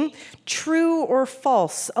skiing. True or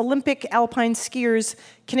false, Olympic alpine skiers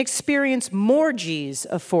can experience more G's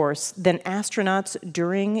of force than astronauts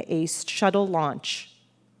during a shuttle launch?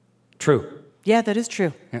 True. Yeah, that is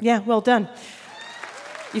true. Yeah, well done.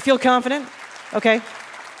 You feel confident? Okay.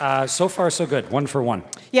 So far, so good. 1 for 1.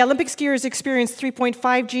 Yeah, Olympic skiers experience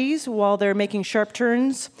 3.5 Gs while they're making sharp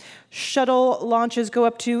turns. Shuttle launches go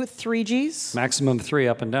up to 3 Gs. Maximum 3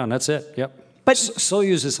 up and down. That's it. Yep. But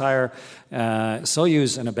Soyuz is higher.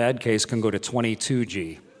 Soyuz, in a bad case, can go to 22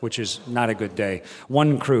 G, which is not a good day.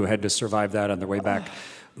 One crew had to survive that on their way back.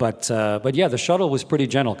 But yeah, the shuttle was pretty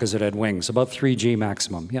gentle because it had wings. About 3 G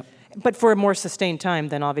maximum. Yep. But for a more sustained time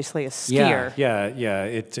than obviously a skier. Yeah.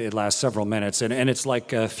 It lasts several minutes, and it's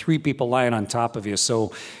like 3 people lying on top of you.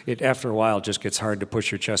 So it after a while just gets hard to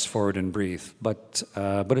push your chest forward and breathe. But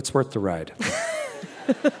it's worth the ride.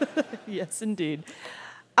 Yes, indeed.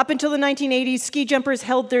 Up until the 1980s, ski jumpers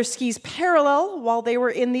held their skis parallel while they were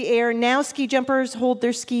in the air. Now ski jumpers hold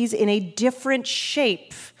their skis in a different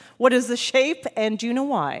shape. What is the shape, and do you know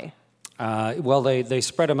why? Well, they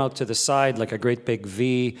spread them out to the side like a great big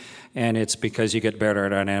V, and it's because you get better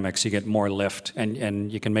aerodynamics, you get more lift,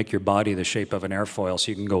 and you can make your body the shape of an airfoil,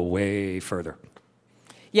 so you can go way further.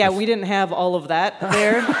 Yeah, we didn't have all of that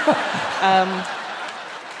there.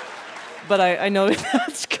 But I know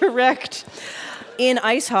that's correct. In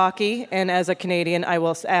ice hockey, and as a Canadian, I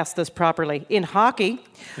will ask this properly. In hockey,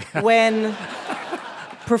 when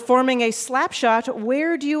performing a slap shot,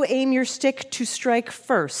 where do you aim your stick to strike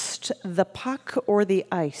first, the puck or the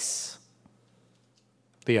ice?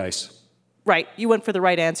 The ice. Right, you went for the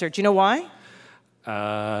right answer. Do you know why?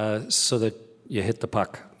 So that you hit the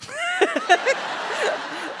puck.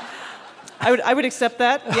 I would accept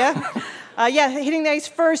that, yeah. Hitting the ice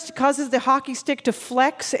first causes the hockey stick to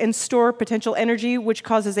flex and store potential energy, which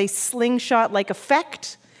causes a slingshot-like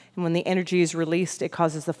effect. And when the energy is released, it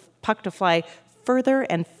causes the puck to fly further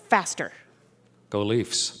and faster. Go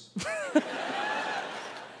Leafs.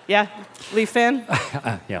 Yeah? Leaf fan?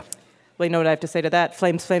 Yeah. Well, you know what I have to say to that.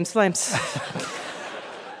 Flames, flames, flames.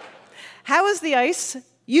 How is the ice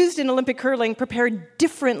used in Olympic curling prepared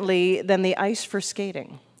differently than the ice for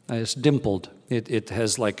skating? It's dimpled. It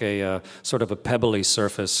has like a sort of a pebbly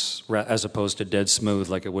surface as opposed to dead smooth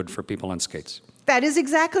like it would for people on skates. That is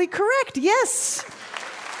exactly correct, yes.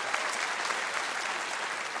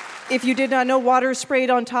 If you did not know, water is sprayed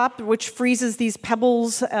on top, which freezes these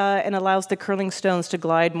pebbles and allows the curling stones to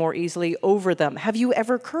glide more easily over them. Have you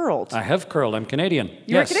ever curled? I have curled. I'm Canadian.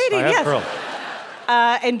 You're yes, Canadian, I have yes. curled.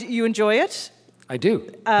 And you enjoy it? I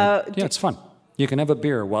do. Yeah, it's fun. You can have a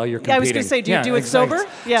beer while you're competing. I was going to say, do you do it exactly.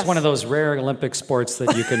 sober? Yes. It's one of those rare Olympic sports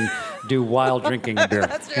that you can do while drinking a beer.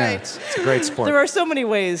 That's right. Yeah, it's a great sport. There are so many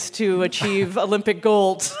ways to achieve Olympic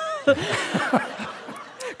gold.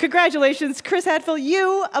 Congratulations, Chris Hadfield.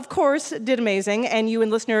 You, of course, did amazing. And you and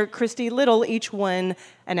listener Christy Little each won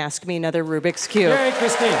an Ask Me Another Rubik's Cube. Yay,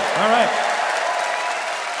 Christy. All right.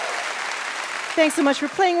 Thanks so much for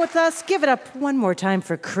playing with us. Give it up one more time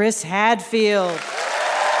for Chris Hadfield.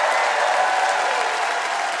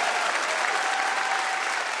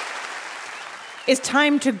 It's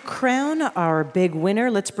time to crown our big winner.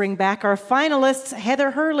 Let's bring back our finalists, Heather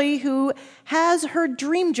Hurley, who has her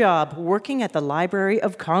dream job working at the Library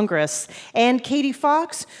of Congress, and Katie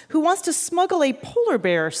Fox, who wants to smuggle a polar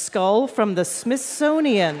bear skull from the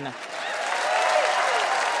Smithsonian.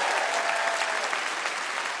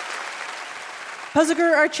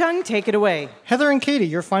 Puzagar Archung, take it away. Heather and Katie,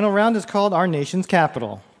 your final round is called Our Nation's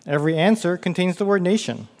Capital. Every answer contains the word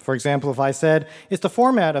nation. For example, if I said, it's the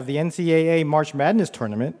format of the NCAA March Madness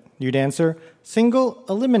tournament, you'd answer, single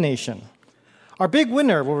elimination. Our big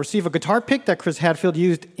winner will receive a guitar pick that Chris Hadfield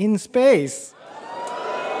used in space.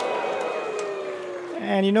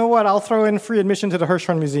 And you know what? I'll throw in free admission to the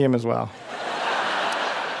Hirshhorn Museum as well.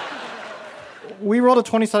 We rolled a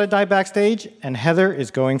 20-sided die backstage, and Heather is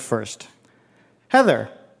going first. Heather,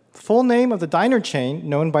 full name of the diner chain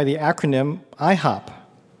known by the acronym IHOP.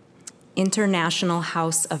 International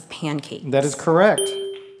House of Pancakes. That is correct.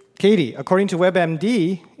 Katie, according to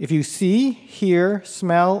WebMD, if you see, hear,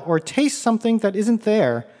 smell, or taste something that isn't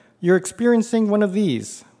there, you're experiencing one of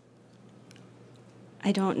these.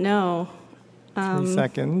 I don't know. 3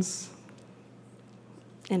 seconds.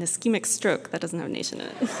 An ischemic stroke. That doesn't have a nation in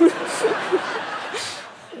it.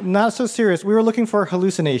 Not so serious. We were looking for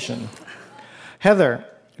hallucination. Heather,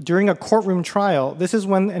 during a courtroom trial, this is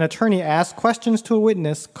when an attorney asks questions to a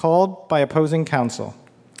witness called by opposing counsel.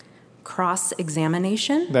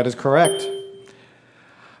 Cross-examination? That is correct.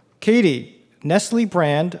 Katie, Nestle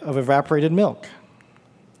brand of evaporated milk.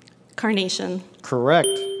 Carnation. Correct.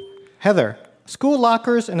 Heather, school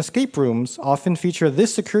lockers and escape rooms often feature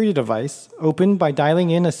this security device opened by dialing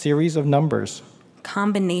in a series of numbers.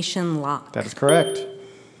 Combination lock. That is correct.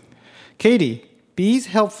 Katie, bees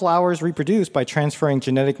help flowers reproduce by transferring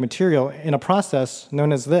genetic material in a process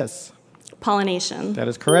known as this. Pollination. That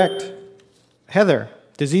is correct. Heather,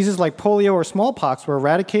 diseases like polio or smallpox were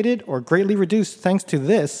eradicated or greatly reduced thanks to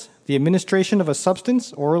this, the administration of a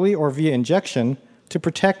substance orally or via injection to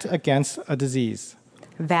protect against a disease.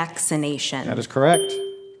 Vaccination. That is correct.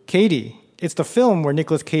 Katie, it's the film where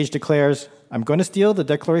Nicolas Cage declares, I'm going to steal the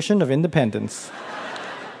Declaration of Independence.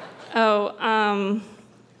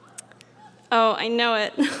 I know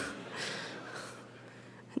it.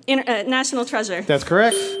 National Treasure. That's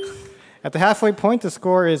correct. At the halfway point, the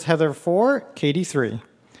score is Heather 4, Katie 3.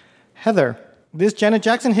 Heather, this Janet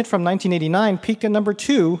Jackson hit from 1989 peaked at number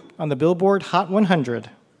 2 on the Billboard Hot 100.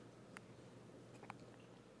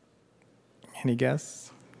 Any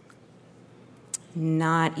guess?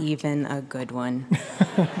 Not even a good one.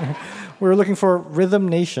 We were looking for Rhythm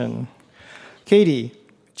Nation. Katie,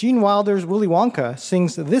 Gene Wilder's Willy Wonka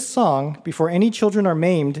sings this song before any children are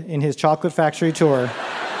maimed in his Chocolate Factory tour.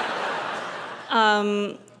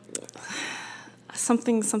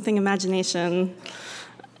 Something imagination.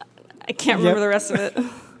 I can't remember the rest of it.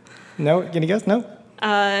 No? Any guess? No?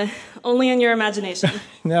 Only in your imagination.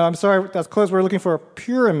 No, I'm sorry. That's close. We're looking for a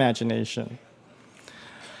pure imagination.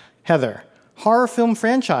 Heather, horror film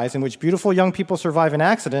franchise in which beautiful young people survive an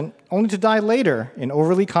accident only to die later in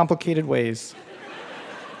overly complicated ways.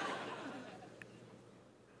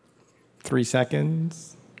 3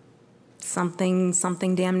 seconds. Something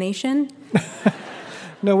damnation?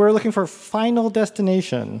 No, we're looking for Final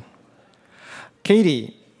Destination.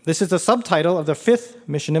 Katie, this is the subtitle of the 5th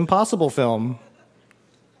Mission Impossible film.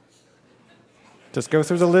 Just go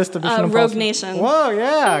through the list of Mission Rogue Impossible. Nation. Whoa,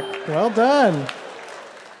 yeah. Well done.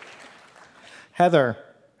 Heather,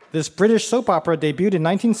 this British soap opera debuted in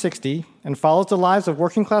 1960 and follows the lives of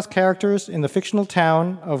working-class characters in the fictional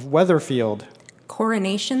town of Weatherfield.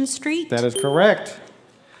 Coronation Street? That is correct.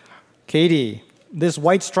 Katie, this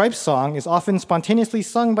White Stripes song is often spontaneously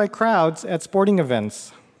sung by crowds at sporting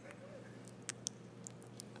events.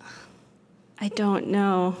 I don't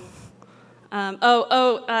know.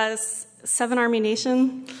 Seven Army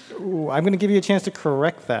Nation. Ooh, I'm going to give you a chance to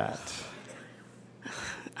correct that.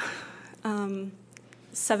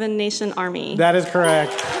 Seven Nation Army. That is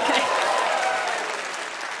correct.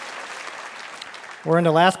 We're in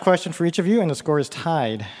the last question for each of you, and the score is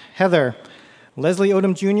tied. Heather, Leslie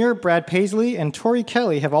Odom Jr., Brad Paisley, and Tori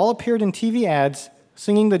Kelly have all appeared in TV ads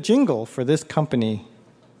singing the jingle for this company.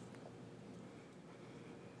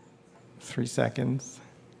 3 seconds.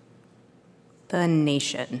 The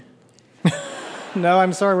Nation. No,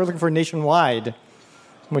 I'm sorry, we're looking for Nationwide,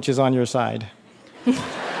 which is on your side.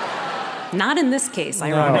 Not in this case,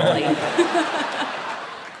 ironically.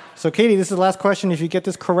 So, Katie, this is the last question. If you get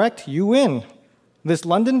this correct, you win. This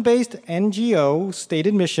London-based NGO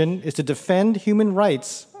stated mission is to defend human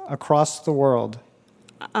rights across the world.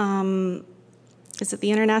 Is it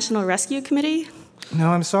the International Rescue Committee? No,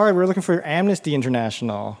 I'm sorry. We're looking for Amnesty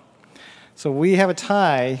International. So we have a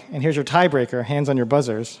tie, and here's your tiebreaker. Hands on your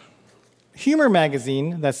buzzers. Humor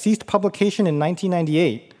magazine that ceased publication in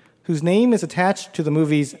 1998, whose name is attached to the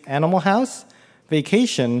movies Animal House,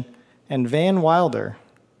 Vacation, and Van Wilder.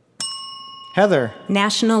 Heather.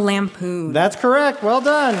 National Lampoon. That's correct. Well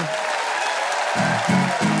done.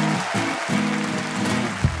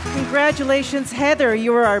 Congratulations, Heather.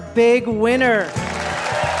 You are our big winner.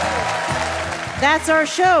 That's our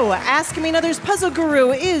show. Ask Me Another's puzzle guru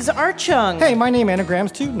is Art Chung. Hey, my name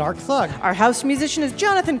anagrams to Narc Thug. Our house musician is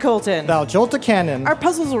Jonathan Colton. Thou Jolta Cannon. Our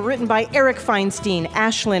puzzles were written by Eric Feinstein,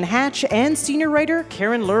 Ashlyn Hatch, and senior writer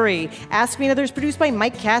Karen Lurie. Ask Me Another is produced by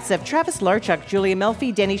Mike Katzev, Travis Larchuk, Julia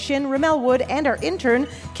Melfi, Denny Shin, Ramel Wood, and our intern,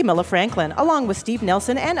 Camilla Franklin, along with Steve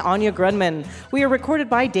Nelson and Anya Grunman. We are recorded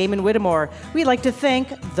by Damon Whittemore. We'd like to thank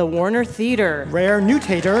the Warner Theater, Rare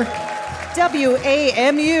Newtator,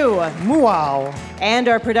 WAMU, Muau, and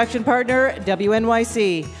our production partner,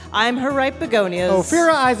 WNYC. I'm Haripe Begonias.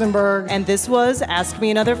 Ophira Eisenberg. And this was Ask Me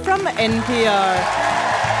Another from NPR.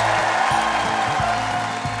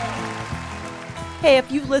 Hey,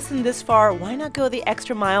 if you've listened this far, why not go the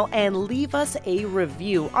extra mile and leave us a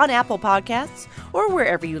review on Apple Podcasts or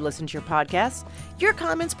wherever you listen to your podcasts? Your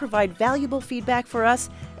comments provide valuable feedback for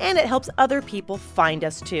us, and it helps other people find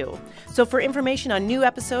us too. So for information on new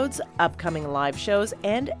episodes, upcoming live shows,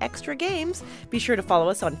 and extra games, be sure to follow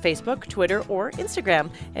us on Facebook, Twitter, or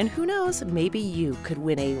Instagram. And who knows, maybe you could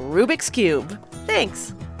win a Rubik's Cube.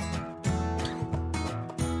 Thanks.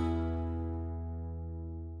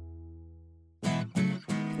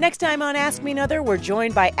 Next time on Ask Me Another, we're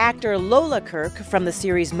joined by actor Lola Kirk from the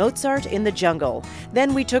series Mozart in the Jungle.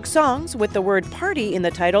 Then we took songs with the word party in the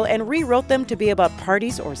title and rewrote them to be about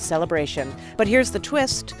parties or celebration. But here's the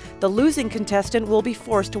twist. The losing contestant will be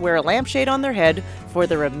forced to wear a lampshade on their head for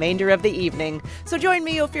the remainder of the evening. So join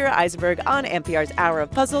me, Ophira Eisenberg, on NPR's Hour of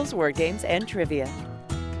Puzzles, Word Games, and Trivia.